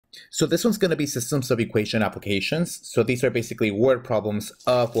So this one's going to be systems of equation applications. So these are basically word problems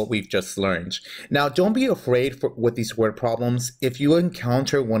of what we've just learned. Now, don't be afraid with these word problems. If you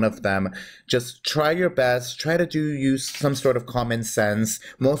encounter one of them, just try your best. Try to use some sort of common sense.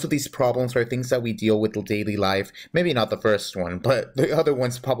 Most of these problems are things that we deal with in daily life. Maybe not the first one, but the other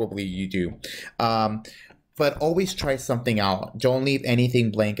ones probably you do. But always try something out. Don't leave anything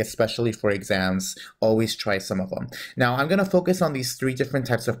blank, especially for exams. Always try some of them. Now, I'm going to focus on these 3 different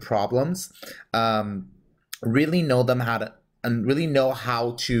types of problems. Really know them and really know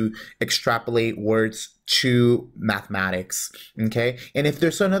how to extrapolate words to mathematics, okay? And if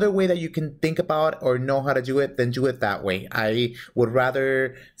there's another way that you can think about or know how to do it, then do it that way. I would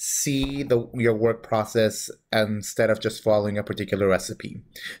rather see your work process instead of just following a particular recipe.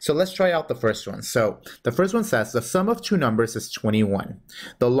 So let's try out the first one. So the first one says the sum of 2 numbers is 21.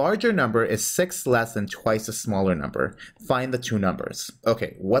 The larger number is 6 less than twice the smaller number. Find the 2 numbers.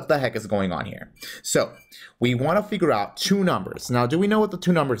 Okay, what the heck is going on here? So we want to figure out 2 numbers. Now, do we know what the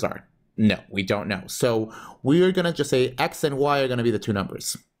 2 numbers are? No, we don't know. So we are going to just say x and y are going to be the 2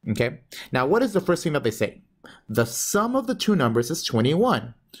 numbers. Okay. Now, what is the first thing that they say? The sum of the 2 numbers is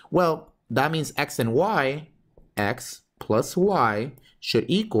 21. Well, that means x and y, x plus y, should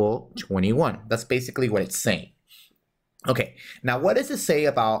equal 21. That's basically what it's saying. Okay, now what does it say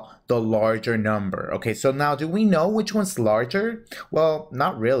about the larger number? Okay, so now do we know which one's larger? Well,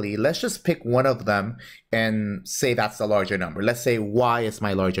 not really. Let's just pick one of them and say that's the larger number. Let's say y is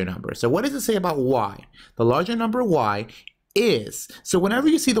my larger number. So what does it say about y? The larger number y is. So whenever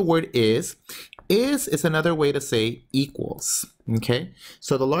you see the word is another way to say equals. Okay,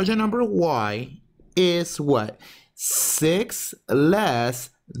 so the larger number y is what? 6 less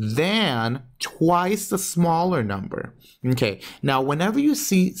than twice the smaller number. Okay, now whenever you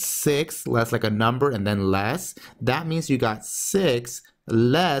see 6 less, like a number and then less, that means you got 6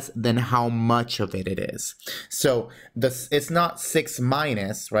 less than how much of it is. So it's not 6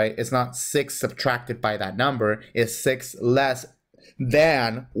 minus, right? It's not 6 subtracted by that number. It's 6 less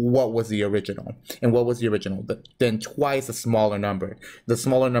than what was the original. And what was the original? Then twice a smaller number. The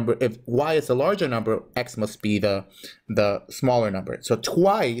smaller number, if y is a larger number, x must be the smaller number. So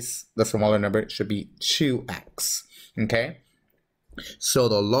twice the smaller number should be 2x. Okay? So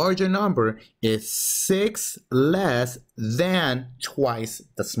the larger number is 6 less than twice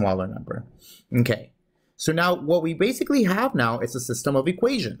the smaller number. Okay. So now what we basically have now is a system of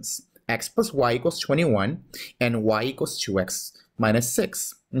equations. X plus y equals 21 and y equals 2x minus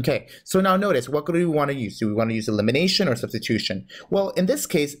 6. Okay, so now notice, what do we want to use? Do we want to use elimination or substitution? Well, in this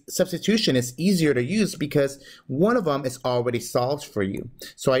case, substitution is easier to use because one of them is already solved for you.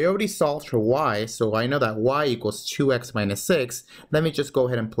 So I already solved for y, so I know that y equals 2x minus 6. Let me just go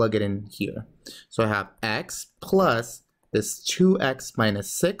ahead and plug it in here. So I have x plus this 2x minus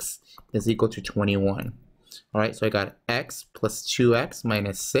 6 is equal to 21. All right, so I got x plus 2x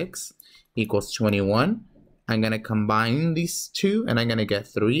minus 6 equals 21. I'm going to combine these two, and I'm going to get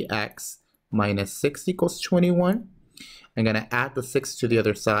 3x minus 6 equals 21. I'm going to add the 6 to the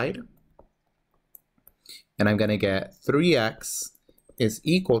other side, and I'm going to get 3x is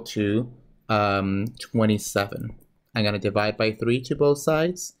equal to 27. I'm going to divide by 3 to both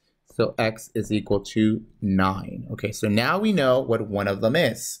sides, so x is equal to 9. Okay, so now we know what one of them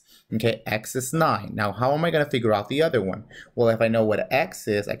is. Okay, x is 9. Now, how am I going to figure out the other one? Well, if I know what x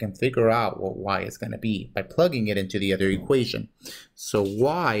is, I can figure out what y is going to be by plugging it into the other equation. So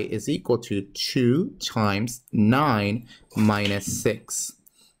y is equal to 2 times 9 minus 6.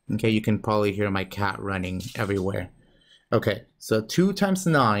 Okay, you can probably hear my cat running everywhere. Okay, so 2 times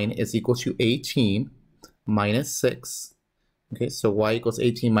 9 is equal to 18 minus 6. Okay, so y equals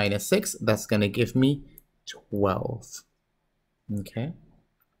 18 minus 6. That's going to give me 12. Okay.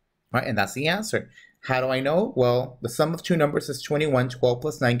 All right, and that's the answer. How do I know? Well, the sum of 2 numbers is 21. 12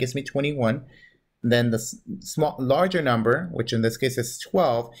 plus 9 gives me 21. Then the larger number, which in this case is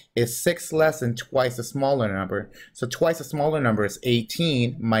 12, is 6 less than twice the smaller number. So twice the smaller number is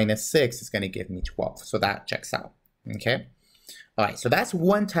 18 minus 6 is going to give me 12. So that checks out. Okay? All right, so that's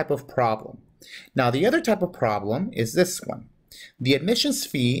one type of problem. Now, the other type of problem is this one. The admissions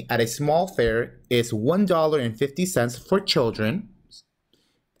fee at a small fair is $1.50 for children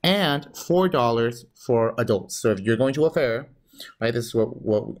and $4 for adults. So if you're going to a fair, right, this is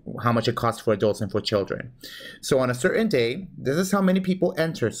how much it costs for adults and for children. So on a certain day, this is how many people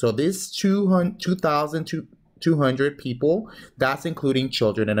enter. So this 2,200 people, that's including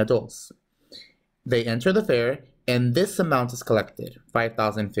children and adults. They enter the fair, and this amount is collected.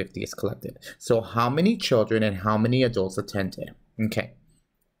 5,050 is collected. So how many children and how many adults attended? Okay.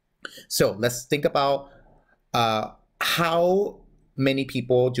 So let's think about how many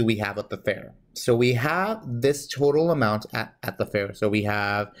people do we have at the fair? So we have this total amount at the fair. So we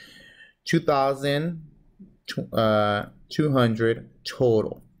have 2,200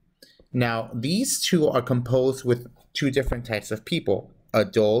 total. Now, these two are composed with two different types of people,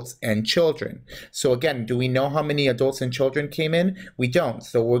 adults and children. So again, do we know how many adults and children came in? We don't.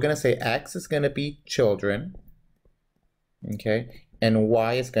 So we're going to say X is going to be children, okay, and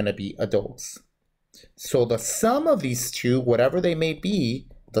Y is going to be adults. So the sum of these two, whatever they may be,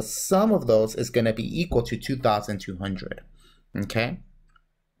 the sum of those is going to be equal to 2,200, okay?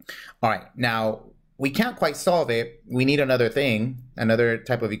 All right, now we can't quite solve it. We need another thing, another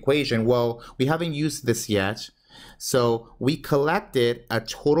type of equation. Well, we haven't used this yet. So we collected a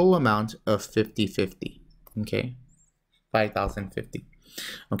total amount of 50/50, okay? 5,050.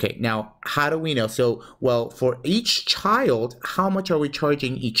 Okay, now how do we know? So, well, for each child, how much are we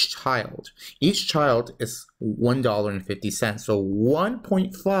charging each child? Each child is $1.50. So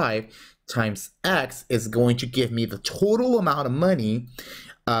 1.5 times X is going to give me the total amount of money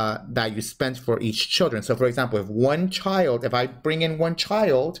that you spent for each children. So for example, if I bring in one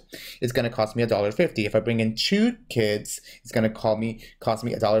child, it's going to cost me $1.50. If I bring in two kids, it's going to cost me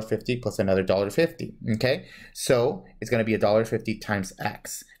 $1.50 plus another $1.50. Okay, so it's going to be $1.50 times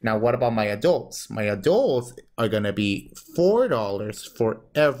X. Now what about my adults? My adults are going to be $4 for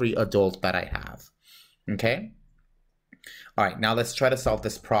every adult that I have. Okay, all right, now let's try to solve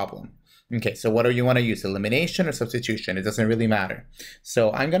this problem. Okay, so what do you want to use, elimination or substitution? It doesn't really matter.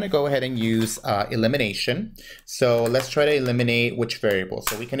 So I'm going to go ahead and use elimination. So let's try to eliminate which variable.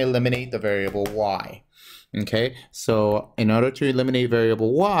 So we can eliminate the variable y. Okay, so in order to eliminate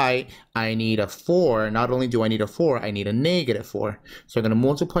variable y, I need a 4. Not only do I need a 4, I need a -4. So I'm going to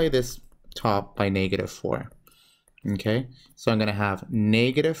multiply this top by -4. Okay, so I'm going to have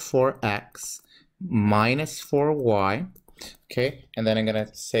 -4x minus 4y. Okay, and then I'm going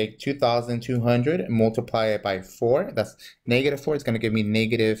to say 2,200 and multiply it by 4. That's -4. It's going to give me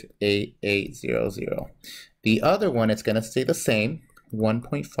 -8800. The other one, it's going to stay the same.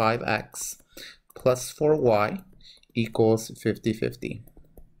 1.5x plus 4y equals 50/50.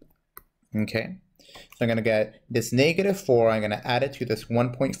 Okay, so I'm going to get this -4. I'm going to add it to this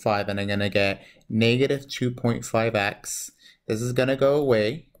 1.5, and I'm going to get -2.5x. This is going to go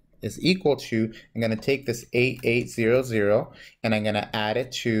away. Is equal to, I'm going to take this 8800 and I'm going to add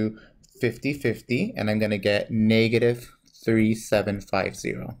it to 50/50, and I'm going to get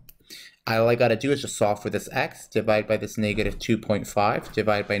 -3750. All I got to do is just solve for this x, divide by this -2.5,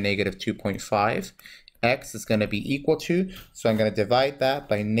 divide by -2.5. X is going to be equal to, so I'm going to divide that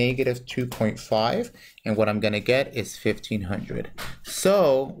by -2.5, and what I'm going to get is 1,500.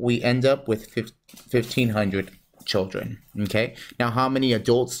 So we end up with 1,500 children. Okay, now how many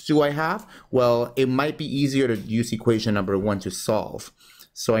adults do I have? Well, it might be easier to use equation number 1 to solve.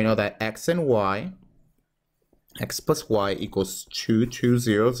 So I know that x and y, x plus y equals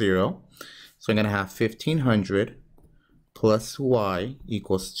 2,200. So I'm going to have 1,500 plus y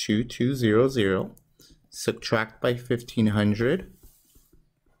equals 2,200. Subtract by 1,500.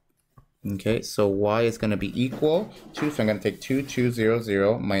 Okay, so y is going to be equal to, so I'm going to take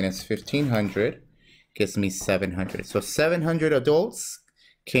 2,200 minus 1,500. Gives me 700. So 700 adults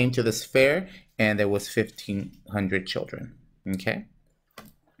came to this fair, and there was 1,500 children. Okay.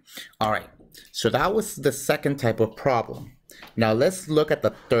 All right. So that was the second type of problem. Now let's look at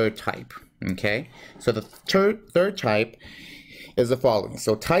the third type. Okay. So the third type is the following.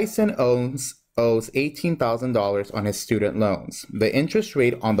 So Tyson owes $18,000 on his student loans. The interest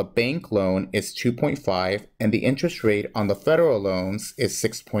rate on the bank loan is 2.5, and the interest rate on the federal loans is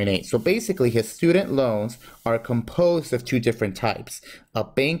 6.8. So basically his student loans are composed of two different types, a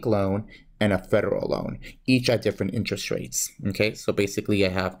bank loan and a federal loan, each at different interest rates. Okay, so basically I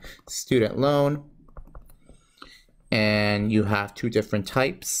have student loan, and you have two different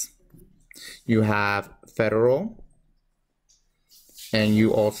types. You have federal, and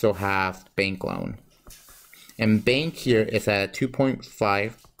you also have bank loan. And bank here is at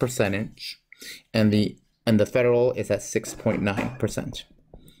 2.5%, and the federal is at 6.9%.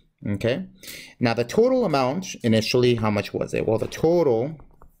 Okay. Now the total amount initially, how much was it? Well, the total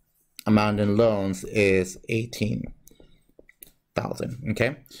amount in loans is 18,000.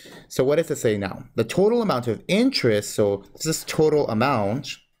 Okay. So what does it say now? The total amount of interest. So this is total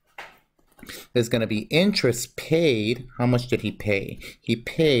amount. There's going to be interest paid. How much did he pay? He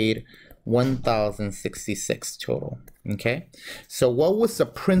paid 1,066 total. Okay, so what was the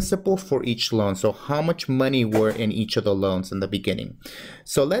principal for each loan? So how much money were in each of the loans in the beginning?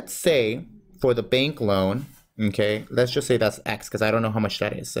 So let's say for the bank loan, okay, let's just say that's X, because I don't know how much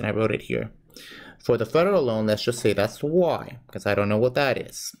that is, and I wrote it here. For the federal loan, let's just say that's y, because I don't know what that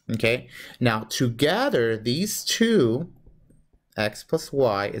is, okay? Now, together, these two, x plus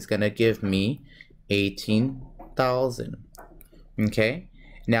y, is going to give me 18,000, okay?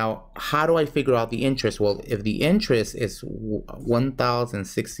 Now, how do I figure out the interest? Well, if the interest is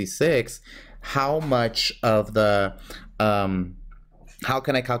 1,066, how much of the, how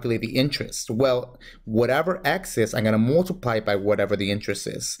can I calculate the interest? Well, whatever x is, I'm going to multiply by whatever the interest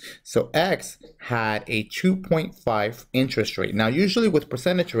is. So x had a 2.5 interest rate. Now, usually with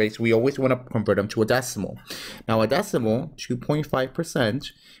percentage rates, we always want to convert them to a decimal. Now, a decimal,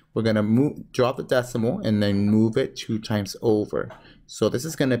 2.5%, we're going to drop the decimal and then move it 2 times over. So this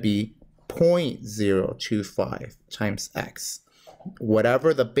is going to be 0.025 times x.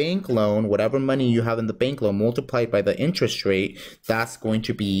 Whatever the bank loan, whatever money you have in the bank loan multiplied by the interest rate, that's going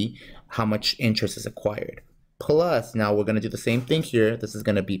to be how much interest is acquired. Plus, now we're going to do the same thing here. This is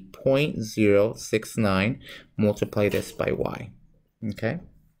going to be 0.069, multiply this by y. Okay?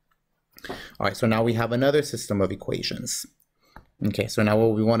 All right, so now we have another system of equations. Okay, so now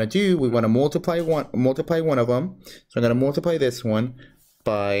what we want to do, we want to multiply one of them. So I'm going to multiply this one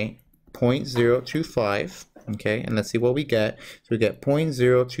by 0.025. Okay, and let's see what we get. So we get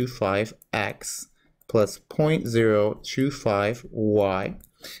 0.025x plus 0.025y.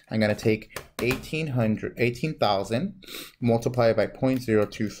 I'm going to take 18,000, multiply it by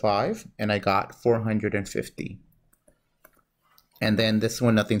 0.025, and I got 450. And then this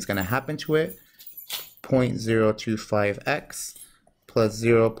one, nothing's going to happen to it. 0.025x plus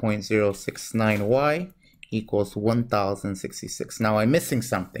 0.069y equals 1,066. Now I'm missing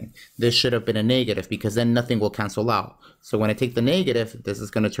something. This should have been a negative because then nothing will cancel out. So when I take the negative, this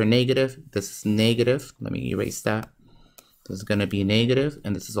is going to turn negative. This is negative. Let me erase that. This is going to be negative,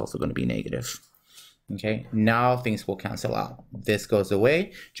 and this is also going to be negative. Okay, now things will cancel out. This goes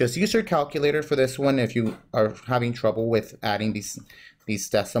away. Just use your calculator for this one if you are having trouble with adding these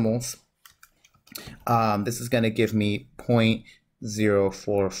decimals. This is going to give me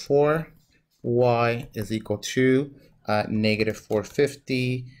 0.044. Y is equal to negative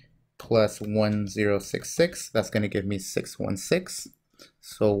 450 plus 1066. That's going to give me 616.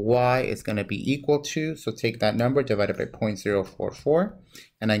 So y is going to be equal to, so take that number divided by 0.044,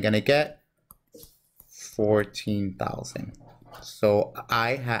 and I'm going to get 14,000. So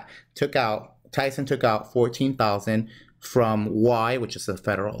Tyson took out 14,000 from Y, which is a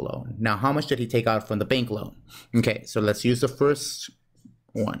federal loan. Now, how much did he take out from the bank loan? Okay, so let's use the first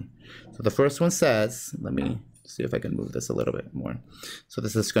one. So the first one says, let me see if I can move this a little bit more. So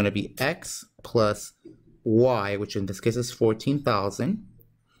this is going to be x plus y, which in this case is 14,000,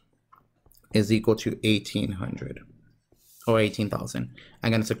 is equal to 1,800 or 18,000.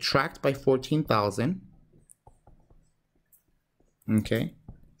 I'm going to subtract by 14,000. Okay,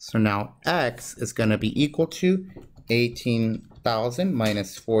 so now x is going to be equal to 18,000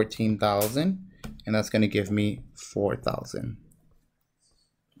 minus 14,000, and that's going to give me 4,000.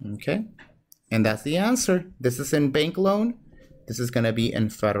 Okay, and that's the answer. This is in bank loan. This is going to be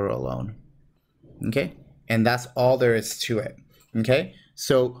in federal loan. Okay, and that's all there is to it. Okay,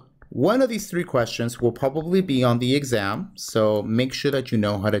 so one of these 3 questions will probably be on the exam, so make sure that you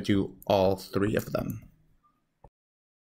know how to do all 3 of them.